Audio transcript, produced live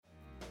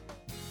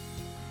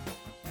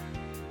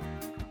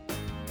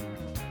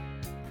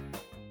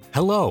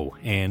Hello,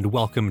 and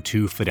welcome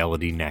to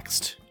Fidelity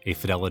Next, a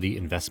Fidelity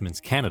Investments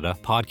Canada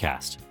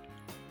podcast.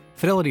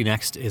 Fidelity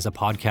Next is a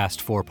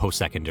podcast for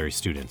post-secondary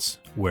students,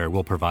 where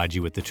we'll provide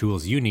you with the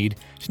tools you need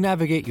to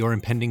navigate your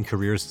impending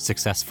careers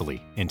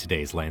successfully in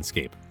today's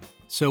landscape.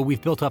 So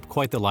we've built up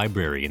quite the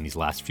library in these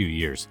last few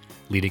years,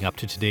 leading up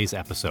to today's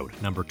episode,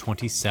 number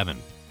 27.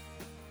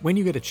 When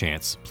you get a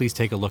chance, please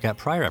take a look at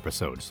prior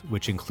episodes,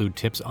 which include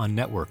tips on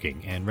networking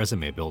and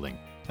resume building,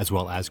 as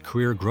well as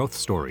career growth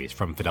stories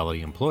from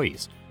Fidelity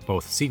employees,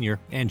 both senior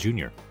and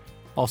junior.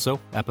 Also,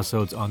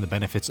 episodes on the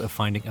benefits of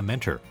finding a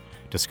mentor,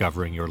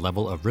 discovering your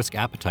level of risk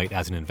appetite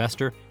as an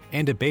investor,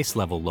 and a base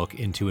level look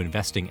into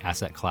investing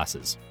asset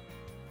classes.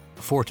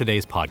 For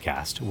today's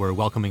podcast, we're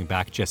welcoming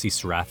back Jesse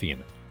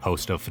Serafian,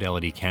 host of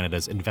Fidelity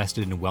Canada's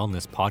Invested in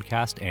Wellness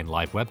podcast and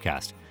live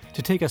webcast,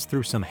 to take us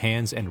through some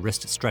hands and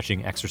wrist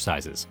stretching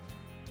exercises.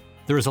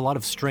 There is a lot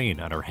of strain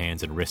on our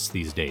hands and wrists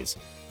these days: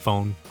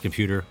 phone,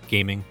 computer,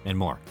 gaming, and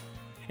more.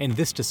 And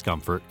this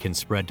discomfort can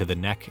spread to the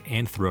neck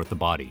and throughout the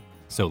body.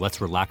 So let's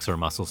relax our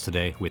muscles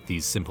today with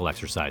these simple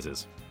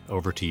exercises.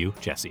 Over to you,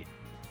 Jesse.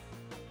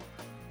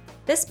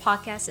 This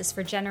podcast is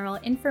for general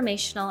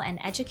informational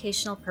and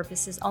educational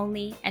purposes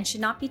only and should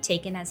not be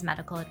taken as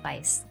medical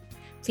advice.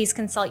 Please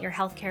consult your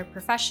healthcare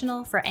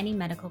professional for any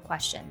medical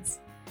questions.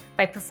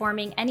 By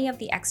performing any of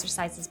the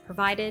exercises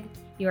provided,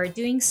 you are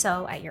doing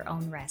so at your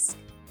own risk.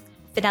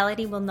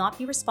 Fidelity will not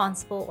be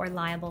responsible or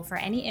liable for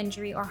any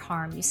injury or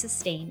harm you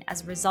sustain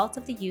as a result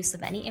of the use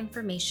of any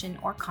information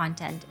or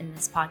content in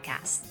this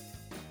podcast.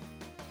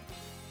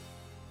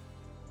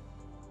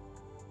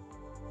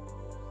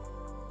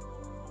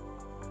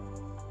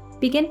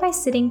 Begin by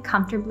sitting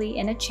comfortably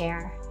in a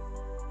chair,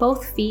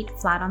 both feet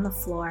flat on the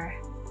floor.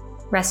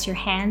 Rest your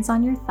hands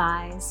on your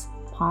thighs,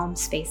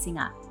 palms facing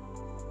up.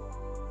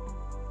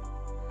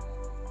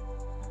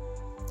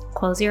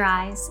 Close your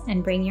eyes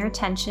and bring your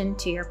attention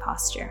to your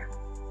posture.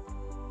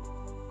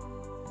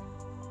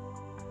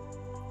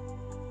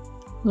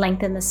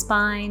 Lengthen the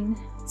spine,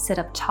 sit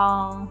up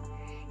tall,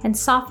 and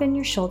soften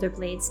your shoulder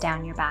blades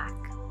down your back.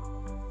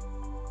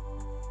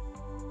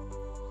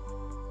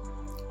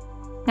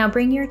 Now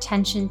bring your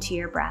attention to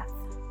your breath.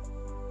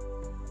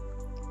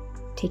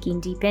 Taking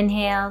deep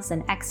inhales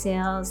and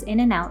exhales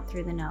in and out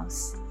through the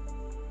nose.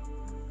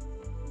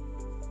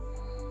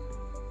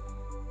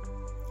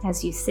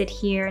 As you sit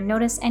here,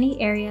 notice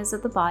any areas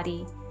of the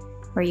body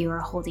where you are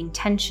holding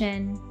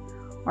tension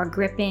or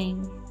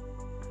gripping,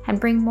 and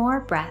bring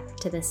more breath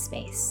to this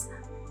space.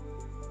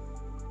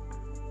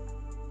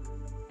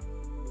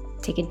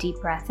 Take a deep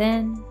breath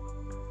in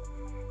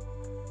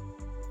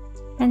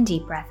and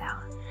deep breath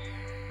out.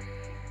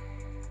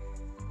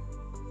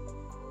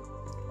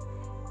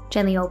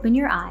 Gently open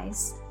your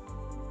eyes.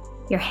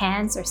 Your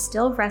hands are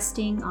still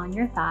resting on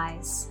your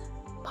thighs,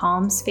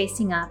 palms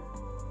facing up,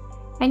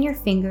 and your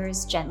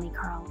fingers gently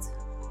curled.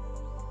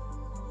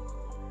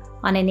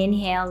 On an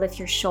inhale, lift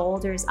your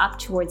shoulders up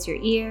towards your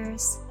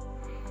ears.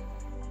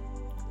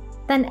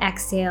 Then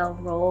exhale,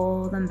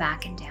 roll them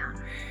back and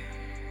down.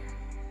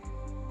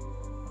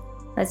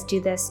 Let's do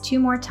this 2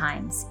 more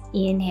times.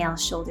 Inhale,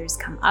 shoulders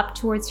come up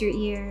towards your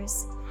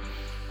ears.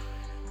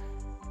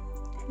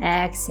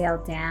 Exhale,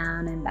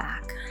 down and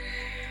back.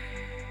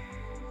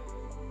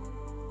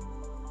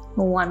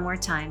 1 more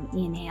time.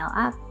 Inhale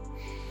up.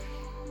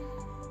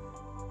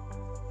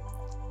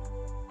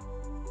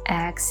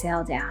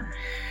 Exhale down.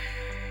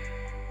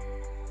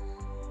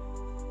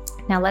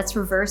 Now let's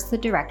reverse the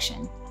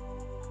direction.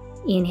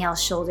 Inhale,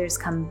 shoulders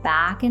come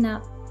back and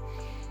up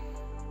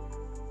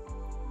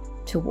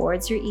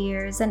towards your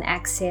ears, and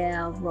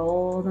exhale,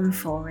 roll them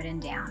forward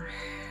and down.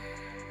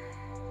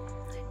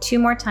 2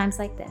 more times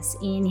like this.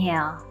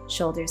 Inhale,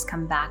 shoulders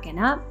come back and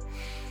up.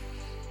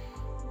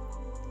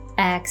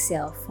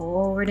 Exhale,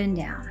 forward and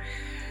down.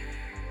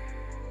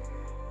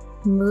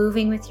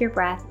 Moving with your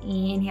breath.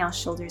 Inhale,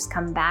 shoulders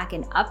come back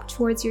and up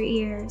towards your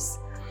ears.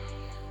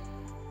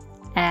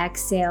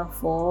 Exhale,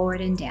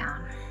 forward and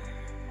down.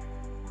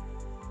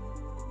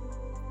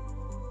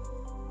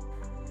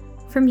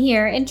 From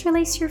here,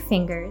 interlace your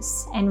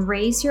fingers and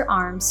raise your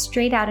arms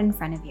straight out in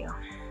front of you.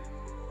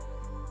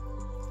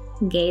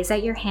 Gaze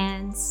at your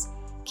hands,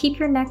 keep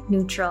your neck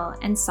neutral,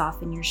 and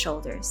soften your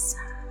shoulders.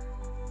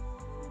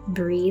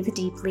 Breathe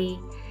deeply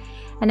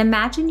and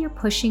imagine you're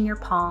pushing your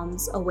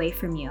palms away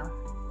from you.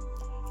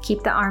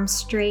 Keep the arms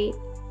straight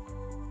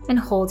and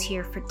hold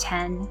here for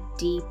 10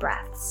 deep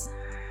breaths.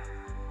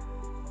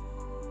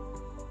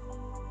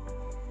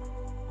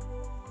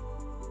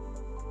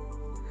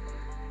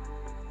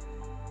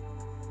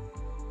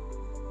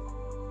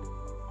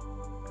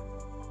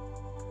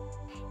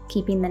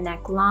 Keeping the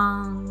neck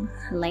long,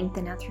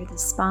 lengthen out through the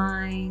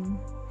spine.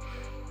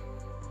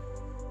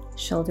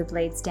 Shoulder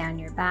blades down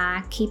your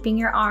back, keeping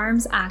your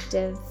arms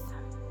active,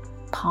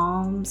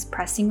 palms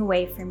pressing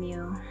away from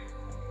you.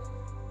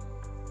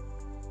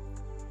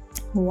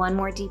 1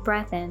 more deep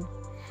breath in.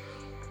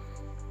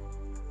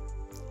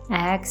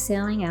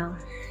 Exhaling out.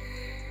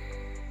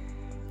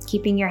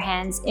 Keeping your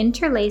hands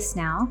interlaced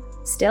now,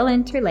 still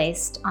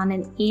interlaced. On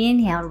an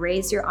inhale,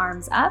 raise your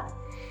arms up.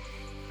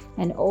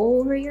 and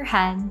over your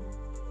head.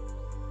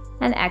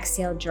 And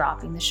exhale,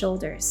 dropping the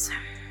shoulders.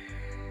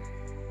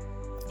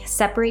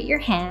 Separate your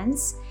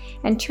hands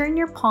and turn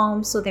your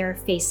palms so they're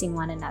facing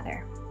one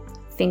another.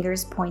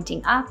 Fingers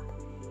pointing up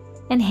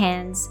and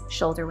hands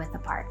shoulder width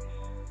apart.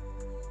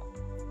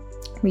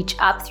 Reach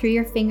up through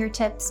your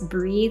fingertips,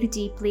 breathe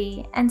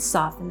deeply, and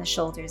soften the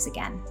shoulders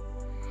again.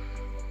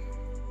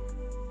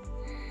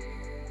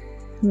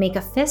 Make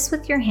a fist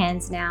with your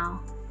hands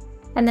now,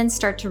 and then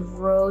start to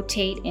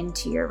rotate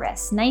into your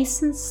wrists,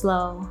 nice and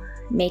slow,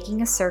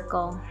 making a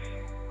circle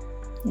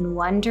in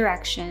one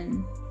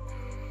direction.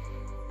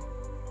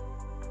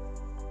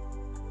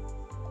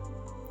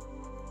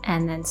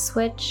 And then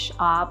switch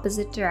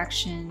opposite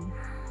direction,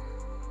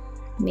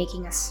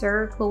 making a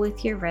circle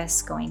with your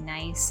wrists, going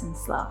nice and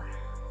slow.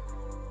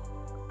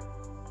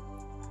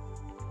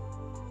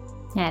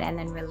 And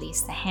then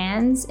release the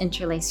hands,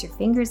 interlace your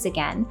fingers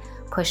again,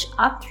 push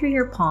up through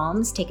your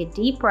palms, take a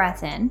deep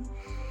breath in,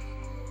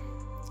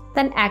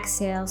 then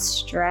exhale,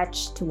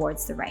 stretch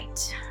towards the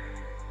right.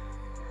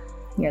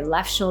 Your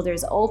left shoulder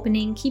is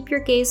opening, keep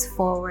your gaze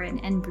forward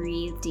and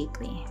breathe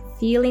deeply,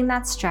 feeling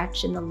that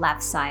stretch in the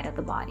left side of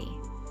the body.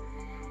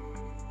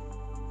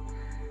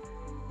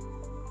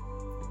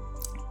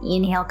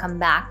 Inhale, come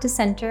back to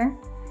center,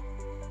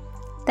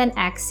 then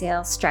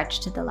exhale, stretch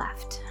to the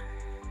left.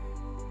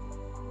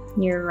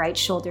 Your right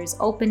shoulder is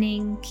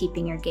opening,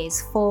 keeping your gaze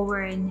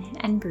forward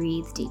and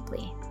breathe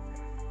deeply,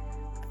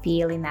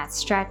 feeling that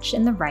stretch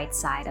in the right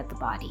side of the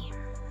body.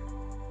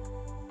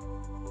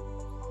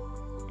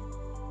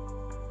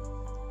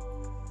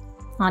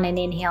 On an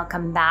inhale,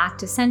 come back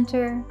to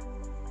center,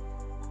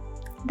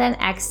 then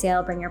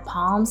exhale, bring your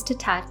palms to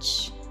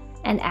touch,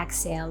 and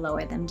exhale,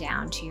 lower them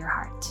down to your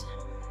heart.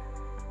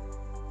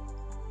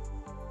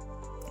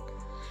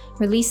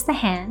 Release the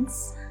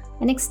hands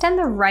and extend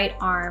the right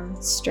arm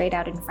straight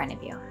out in front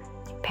of you,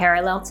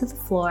 parallel to the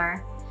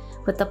floor,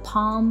 with the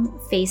palm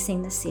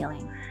facing the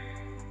ceiling.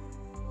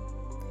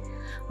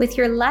 With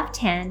your left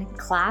hand,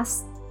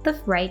 clasp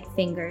the right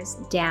fingers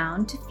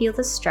down to feel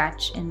the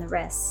stretch in the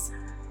wrists.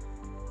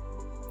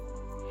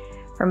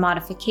 For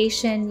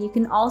modification, you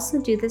can also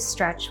do this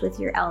stretch with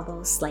your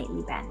elbows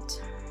slightly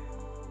bent.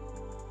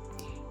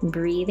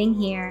 Breathing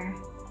here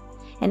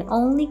and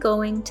only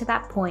going to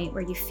that point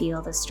where you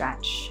feel the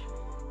stretch.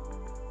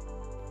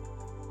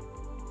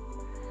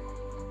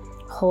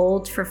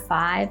 Hold for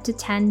 5 to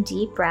 10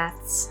 deep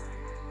breaths.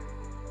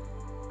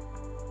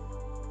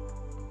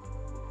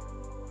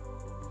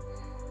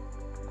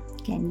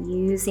 Again,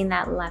 using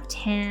that left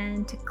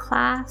hand to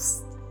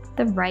clasp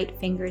the right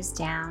fingers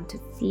down to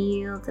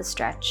feel the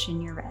stretch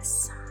in your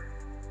wrists.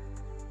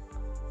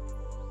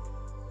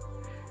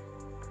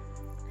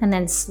 And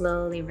then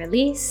slowly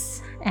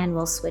release, and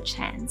we'll switch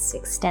hands.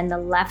 Extend the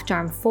left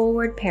arm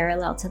forward,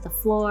 parallel to the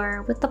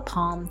floor, with the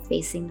palm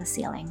facing the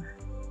ceiling.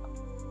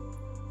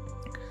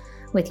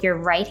 With your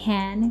right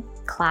hand,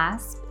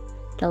 clasp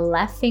the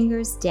left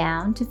fingers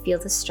down to feel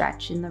the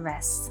stretch in the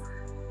wrists.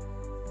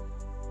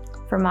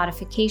 For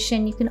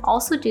modification, you can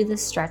also do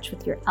this stretch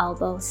with your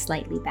elbow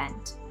slightly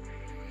bent.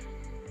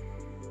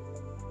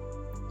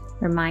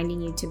 Reminding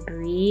you to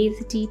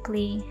breathe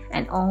deeply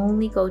and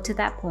only go to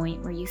that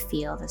point where you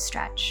feel the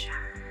stretch.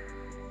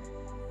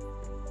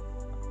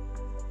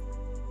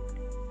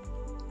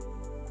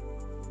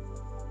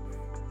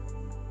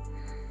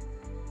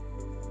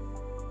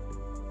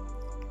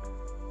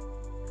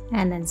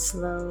 And then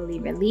slowly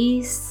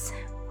release.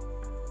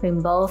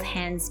 Bring both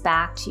hands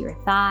back to your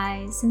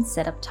thighs and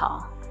sit up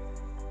tall.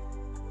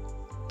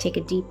 Take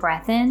a deep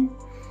breath in.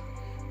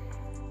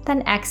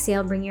 Then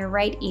exhale, bring your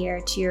right ear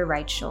to your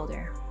right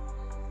shoulder.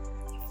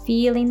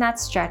 Feeling that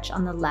stretch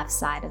on the left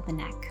side of the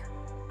neck.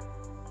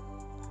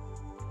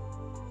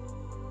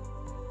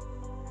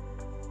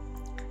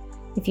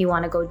 If you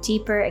want to go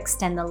deeper,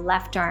 extend the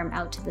left arm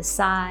out to the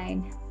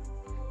side,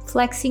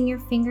 flexing your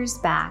fingers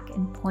back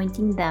and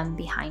pointing them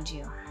behind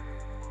you.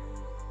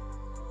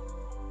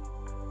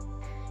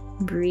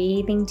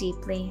 Breathing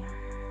deeply,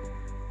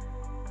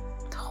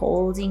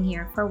 holding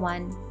here for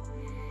 1,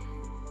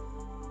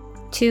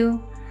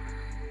 2,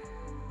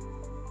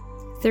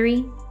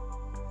 3,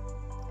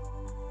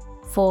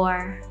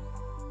 4,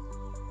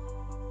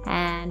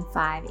 and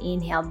 5.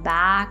 Inhale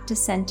back to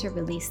center,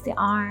 release the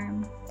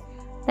arm.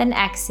 Then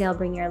exhale,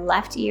 bring your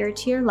left ear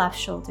to your left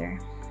shoulder.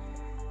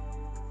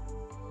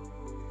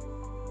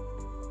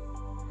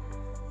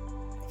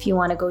 If you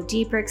want to go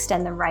deeper,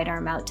 extend the right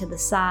arm out to the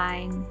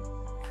side,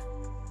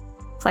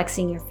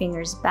 flexing your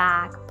fingers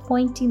back,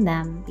 pointing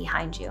them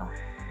behind you.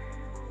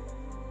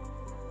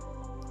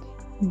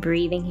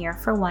 Breathing here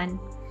for 1,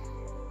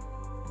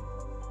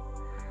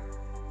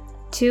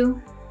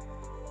 2,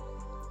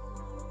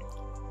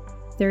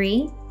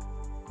 3,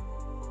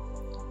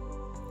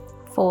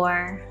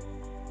 4,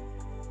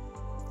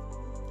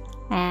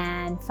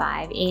 and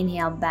 5.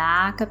 Inhale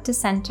back up to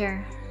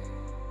center,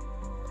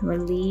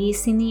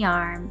 releasing the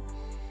arm,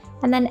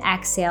 and then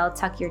exhale,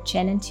 tuck your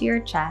chin into your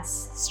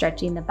chest,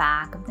 stretching the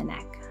back of the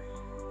neck.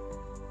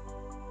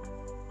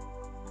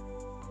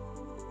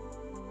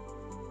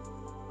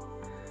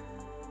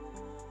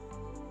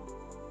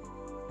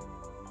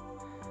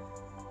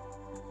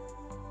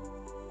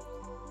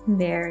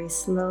 Very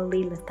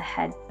slowly lift the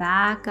head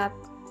back up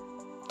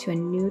to a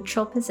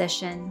neutral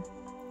position.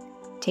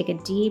 Take a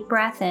deep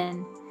breath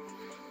in.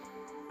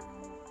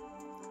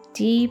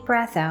 Deep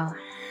breath out.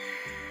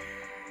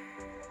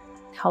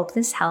 Hope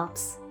this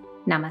helps.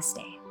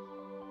 Namaste.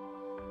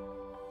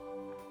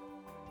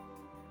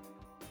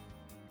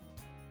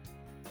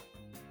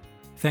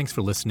 Thanks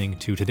for listening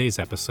to today's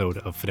episode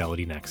of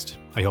Fidelity Next.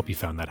 I hope you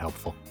found that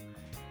helpful.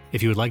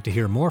 If you would like to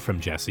hear more from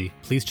Jessie,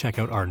 please check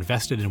out our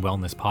Invested in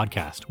Wellness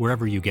podcast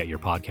wherever you get your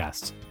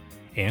podcasts.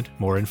 And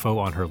more info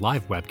on her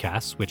live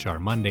webcasts, which are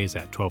Mondays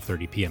at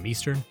 12:30 p.m.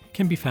 Eastern,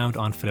 can be found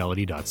on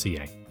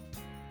fidelity.ca.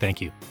 Thank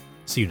you.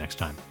 See you next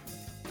time.